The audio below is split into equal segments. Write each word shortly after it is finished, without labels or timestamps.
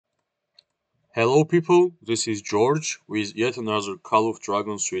Hello people, this is George with yet another Call of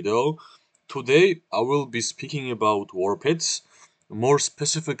Dragons video. Today I will be speaking about war pets, more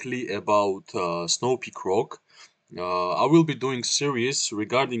specifically about Snowpeak Roc. I will be doing series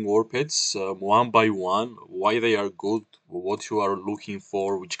regarding war pets one by one, why they are good, what you are looking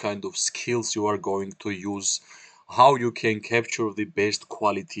for, which kind of skills you are going to use, how you can capture the best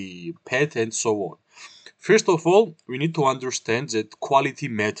quality pet and so on. First of all, we need to understand that quality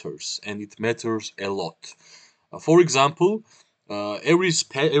matters and it matters a lot. For example, every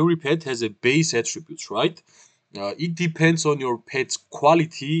pet has a base attributes, right? It depends on your pet's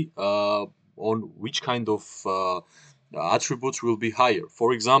quality on which kind of attributes will be higher.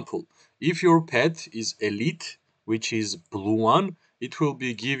 For example, if your pet is elite, which is blue one, it will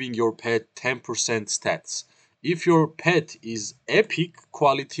be giving your pet 10% stats. If your pet is epic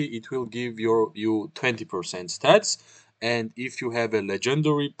quality, it will give you 20% stats. And if you have a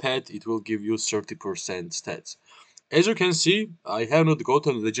legendary pet, it will give you 30% stats. As you can see, I have not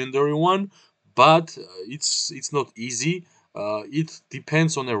gotten a legendary one, but it's not easy. It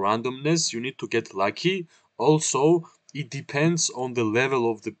depends on a randomness. You need to get lucky. Also, it depends on the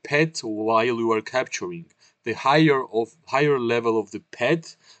level of the pet while you are capturing. The higher level of the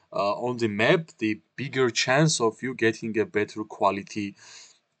pet on the map, the bigger chance of you getting a better quality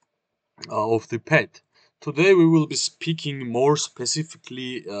of the pet. Today we will be speaking more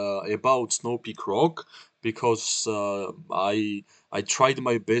specifically about Snowpeak Roc because I tried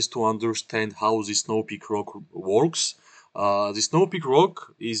my best to understand how the Snowpeak Roc works. The Snowpeak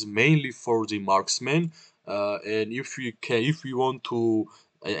Roc is mainly for the marksman, and if we want to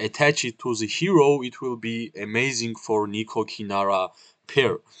attach it to the hero, it will be amazing for Nico Kinara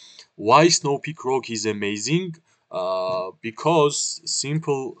pair. Why Snowpeak Roc is amazing? Because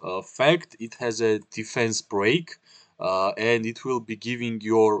simple fact, it has a defense break, and it will be giving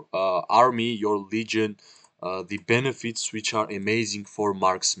your army, your legion, the benefits which are amazing for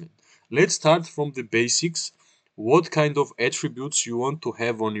marksmen. Let's start from the basics. What kind of attributes you want to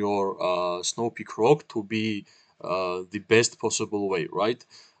have on your Snowpeak Roc to be the best possible way, right?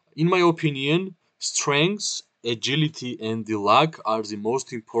 In my opinion, strength, agility, and the luck are the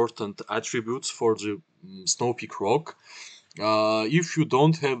most important attributes for the Snowpeak Roc. If you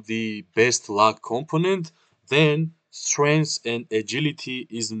don't have the best luck component, then strength and agility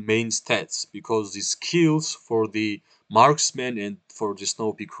is main stats because the skills for the marksman and for the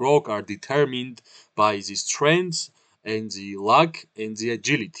Snowpeak Roc are determined by the strength and the luck and the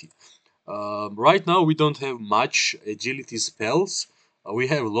agility. Right now, we don't have much agility spells. We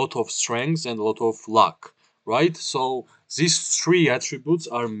have a lot of strength and a lot of luck, right? So these three attributes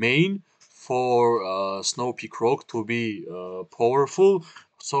are main for Snowpeak Roc to be powerful.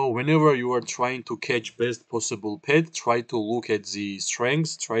 So whenever you are trying to catch best possible pet, try to look at the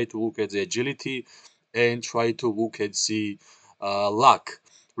strength, try to look at the agility, and try to look at the luck.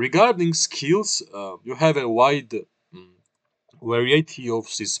 Regarding skills, you have a wide variety of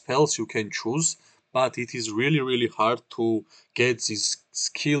the spells you can choose, but it is really hard to get this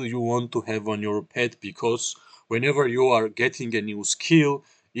skill you want to have on your pet because whenever you are getting a new skill,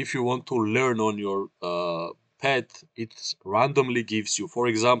 if you want to learn on your pet, it randomly gives you. For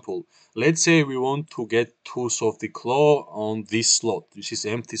example, let's say we want to get Tooth of the Claw on this slot. This is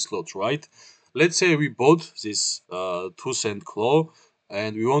empty slot, right? Let's say we bought this Tooth and Claw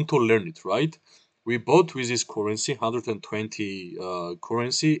and we want to learn it, right? We bought with this currency 120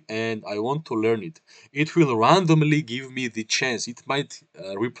 currency and I want to learn it. It will randomly give me the chance. It might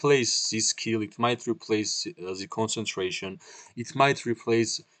replace this skill, it might replace the concentration, it might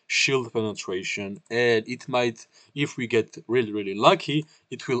replace shield penetration, and it might, if we get really lucky,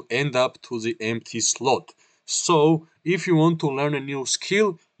 it will end up to the empty slot. So if you want to learn a new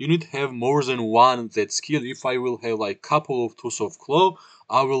skill, you need to have more than one that skill. If I will have like couple of tools of claw,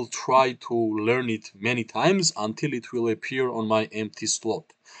 I will try to learn it many times until it will appear on my empty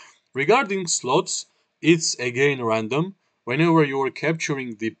slot. Regarding slots, it's again random. Whenever you are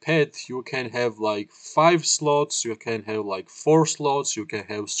capturing the pet, you can have like 5 slots, you can have like 4 slots, you can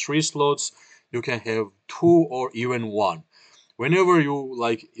have 3 slots, you can have 2 or even 1. Whenever you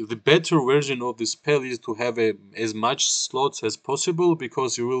like, the better version of the spell is to have as much slots as possible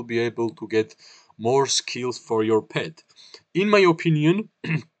because you will be able to get more skills for your pet. In my opinion,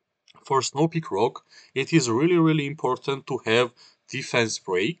 for Snowpeak Roc, it is really important to have defense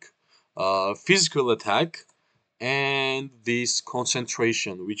break, physical attack, and this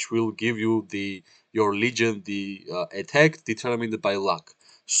concentration, which will give you the your legion the attack determined by luck.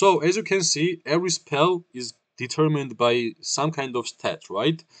 So as you can see, every spell is determined by some kind of stat,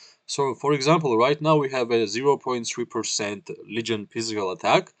 right? So for example, right now we have a 0.3% legion physical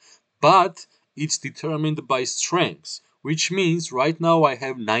attack, but it's determined by strength, which means right now I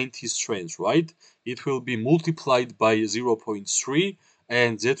have 90 strength, right? It will be multiplied by 0.3,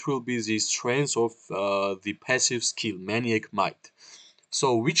 and that will be the strength of the passive skill, Maniac Might.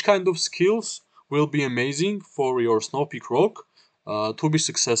 So which kind of skills will be amazing for your Snowpeak Roc to be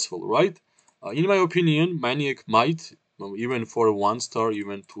successful, right? In my opinion, Maniac Might, even for a 1 star,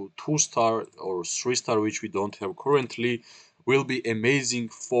 even to 2 star or 3 star, which we don't have currently, will be amazing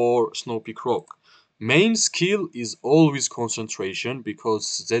for Snowpeak Roc. Main skill is always concentration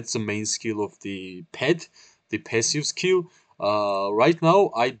because that's the main skill of the pet, the passive skill. Right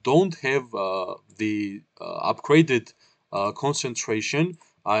now, I don't have the upgraded concentration.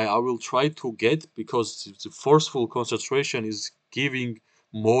 I will try to get, because the forceful concentration is giving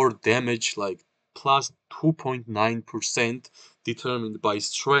more damage, like plus 2.9% determined by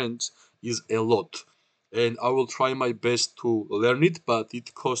strength is a lot. And I will try my best to learn it, but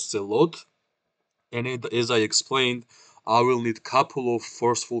it costs a lot. And as I explained, I will need couple of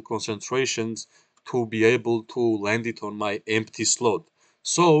forceful concentrations to be able to land it on my empty slot.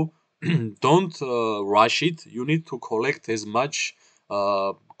 So don't rush it. You need to collect as much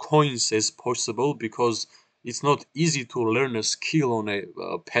coins as possible, because it's not easy to learn a skill on a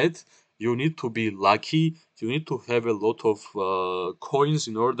pet. You need to be lucky. You need to have a lot of coins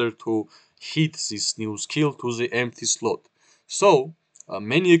in order to hit this new skill to the empty slot. So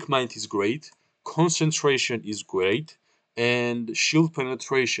Maniac Mind is great, concentration is great, and shield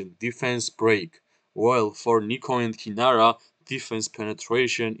penetration, defense break. Well, for Nico and Kinara, defense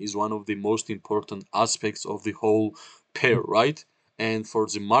penetration is one of the most important aspects of the whole pair, right? And for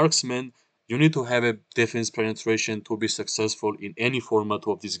the marksman, you need to have a defense penetration to be successful in any format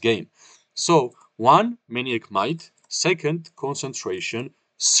of this game. So, one, Maniac Might, second, concentration,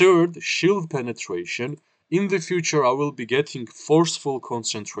 third, shield penetration. In the future, I will be getting forceful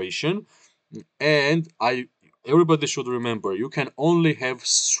concentration, and I everybody should remember, you can only have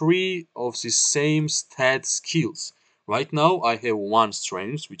 3 of the same stat skills. Right now I have 1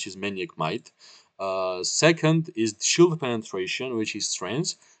 strength, which is Maniac Might. Second is shield penetration, which is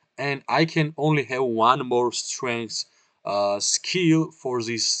strength, and I can only have one more strength skill for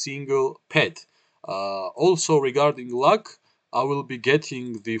this single pet. Also regarding luck, I will be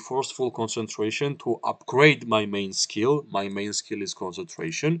getting the forceful concentration to upgrade my main skill. My main skill is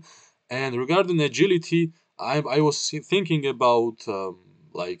concentration. And regarding agility, I was thinking about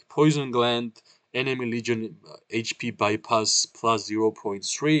like poison gland, enemy legion, HP bypass plus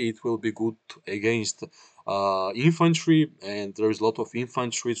 0.3. It will be good against infantry, and there is a lot of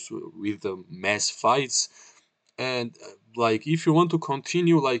infantry with the mass fights. And like if you want to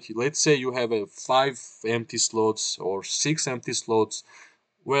continue, like let's say you have a 5 empty slots or 6 empty slots,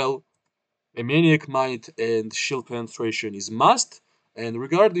 well, a Maniac Might and Shield Penetration is must. And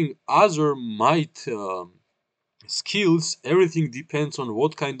regarding other might skills, everything depends on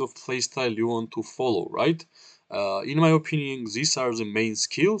what kind of playstyle you want to follow, right? In my opinion, these are the main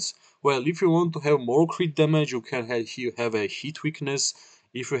skills. Well, if you want to have more crit damage, you can have a hit weakness.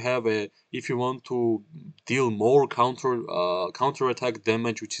 If you want to deal more counter attack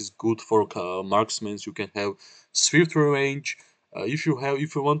damage, which is good for marksmen, you can have swift range. If you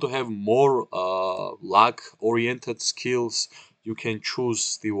want to have more luck oriented skills, you can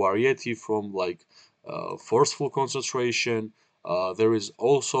choose the variety from like forceful concentration. There is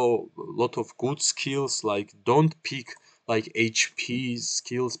also a lot of good skills, like don't pick like HP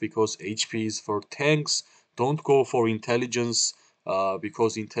skills because HP is for tanks. Don't go for intelligence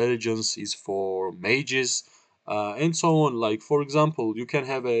because intelligence is for mages, and so on. Like for example, you can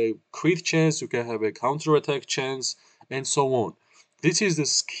have a crit chance, you can have a counter attack chance, and so on. This is the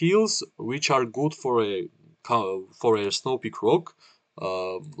skills which are good for a Snowpeak Roc.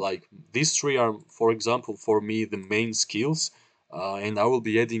 Like these 3 are, for example, for me the main skills, and I will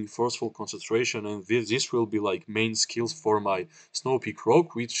be adding forceful concentration, and this will be like main skills for my Snowpeak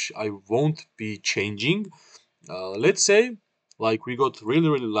Roc, which I won't be changing. Let's say like we got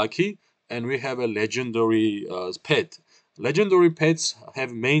really lucky and we have a legendary pet. Legendary pets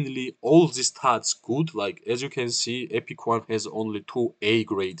have mainly all the stats good. Like as you can see, Epic One has only 2 A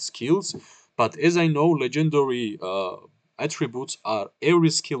grade skills, but as I know, legendary attributes are every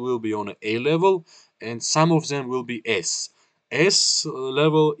skill will be on A level, and some of them will be S. S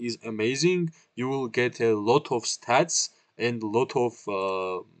level is amazing. You will get a lot of stats and a lot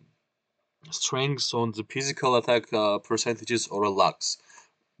of strengths on the physical attack percentages or locks.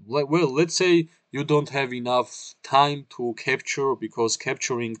 Well, let's say you don't have enough time to capture, because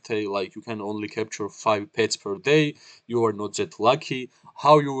capturing like you can only capture 5 pets per day. You are not that lucky.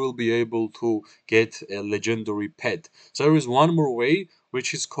 How you will be able to get a legendary pet? So there is one more way.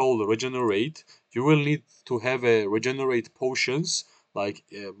 which is called regenerate. You will need to have a regenerate potions. Like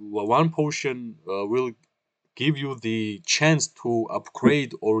one potion will give you the chance to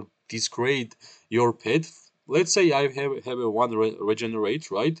upgrade or disgrade your pet. Let's say I have a one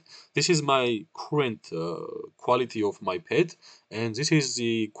regenerate, right? This is my current quality of my pet, and this is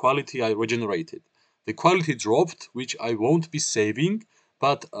the quality I regenerated. The quality dropped, which I won't be saving,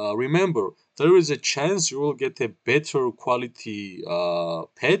 but remember, there is a chance you will get a better quality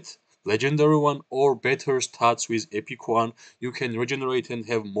pet, legendary one, or better stats with epic one. You can regenerate and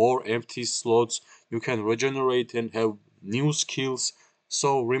have more empty slots. You can regenerate and have new skills.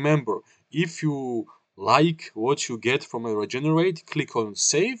 So remember, if you like what you get from a regenerate, click on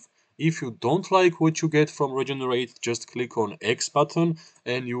save. If you don't like what you get from regenerate, just click on X button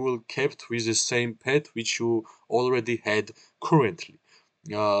and you will kept with the same pet which you already had currently.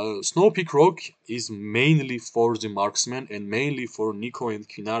 Snowpeak Roc is mainly for the marksman and mainly for Nico and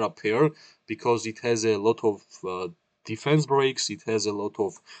Kinara pair because it has a lot of defense breaks, it has a lot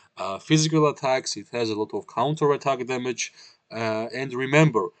of physical attacks, it has a lot of counter attack damage. And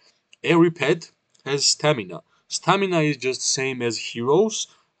remember, every pet has stamina. Stamina is just same as heroes.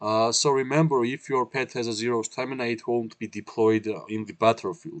 So remember, if your pet has a zero stamina, it won't be deployed in the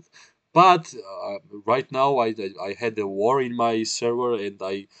battlefield. But right now, I had a war in my server, and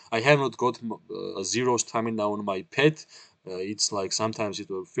I have not got a zero stamina on my pet. It's like sometimes it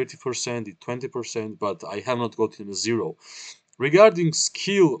was 50%, 20%, but I have not gotten a zero. Regarding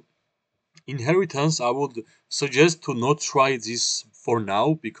skill inheritance, I would suggest to not try this for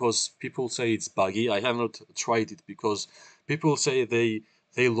now because people say it's buggy. I have not tried it because people say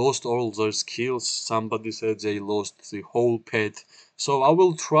they lost all their skills. Somebody said they lost the whole pet. So I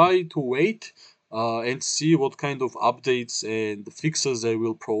will try to wait and see what kind of updates and fixes they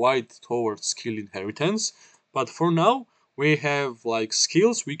will provide towards skill inheritance. But for now, we have like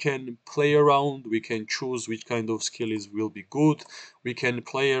skills we can play around. We can choose which kind of skill is will be good. We can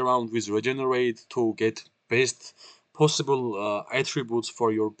play around with regenerate to get best possible attributes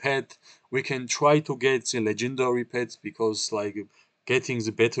for your pet. We can try to get the legendary pets because like getting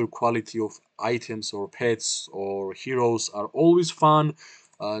the better quality of items or pets or heroes are always fun.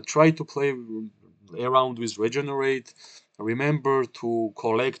 Try to play around with regenerate. Remember to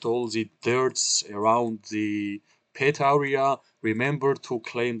collect all the dirts around the pet area. Remember to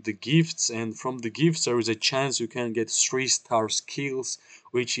claim the gifts, and from the gifts there is a chance you can get 3-star skills,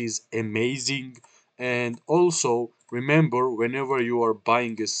 which is amazing. And also remember, whenever you are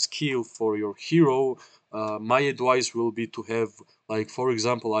buying a skill for your hero, my advice will be to have, like for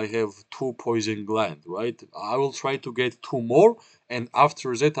example, I have 2 poison gland, right? I will try to get 2 more, and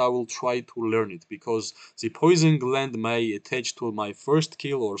after that I will try to learn it because the poison gland may attach to my first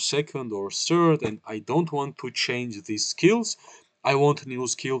kill or second or third, and I don't want to change these skills. I want a new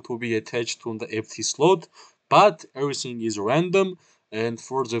skill to be attached to the empty slot, but everything is random. And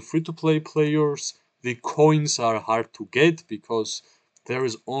for the free to play players, the coins are hard to get because there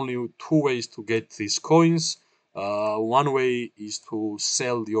is only 2 ways to get these coins. One way is to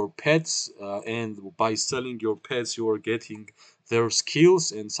sell your pets, and by selling your pets, you are getting their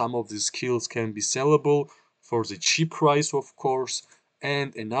skills, and some of these skills can be sellable for the cheap price, of course.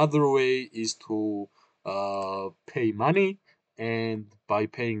 And another way is to pay money, and by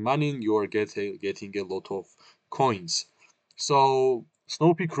paying money, you are getting a lot of coins. So,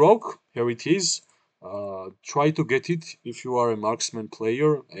 Snowpeak Roc, here it is. Try to get it if you are a marksman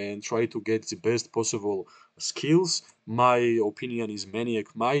player and try to get the best possible skills. My opinion is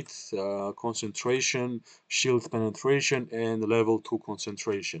Maniac Might, concentration, shield penetration, and level 2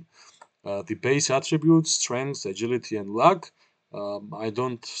 concentration. The base attributes, strength, agility, and luck. I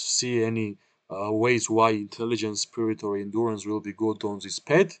don't see any ways why intelligence, spirit, or endurance will be good on this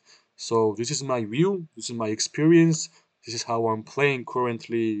pet. So this is my view, this is my experience, this is how I'm playing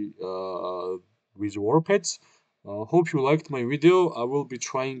currently with war pets. Hope you liked my video. I will be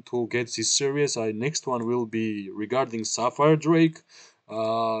trying to get this series. Next one will be regarding Sapphire Drake,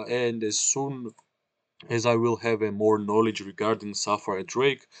 and as soon as I will have a more knowledge regarding Sapphire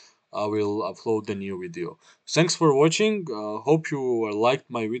Drake, I will upload the new video. Thanks for watching. Hope you liked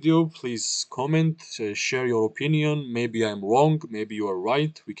my video. Please comment, share your opinion. Maybe I'm wrong, maybe you are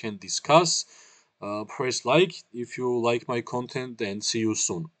right. We can discuss. Press like if you like my content, and see you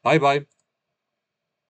soon. Bye bye.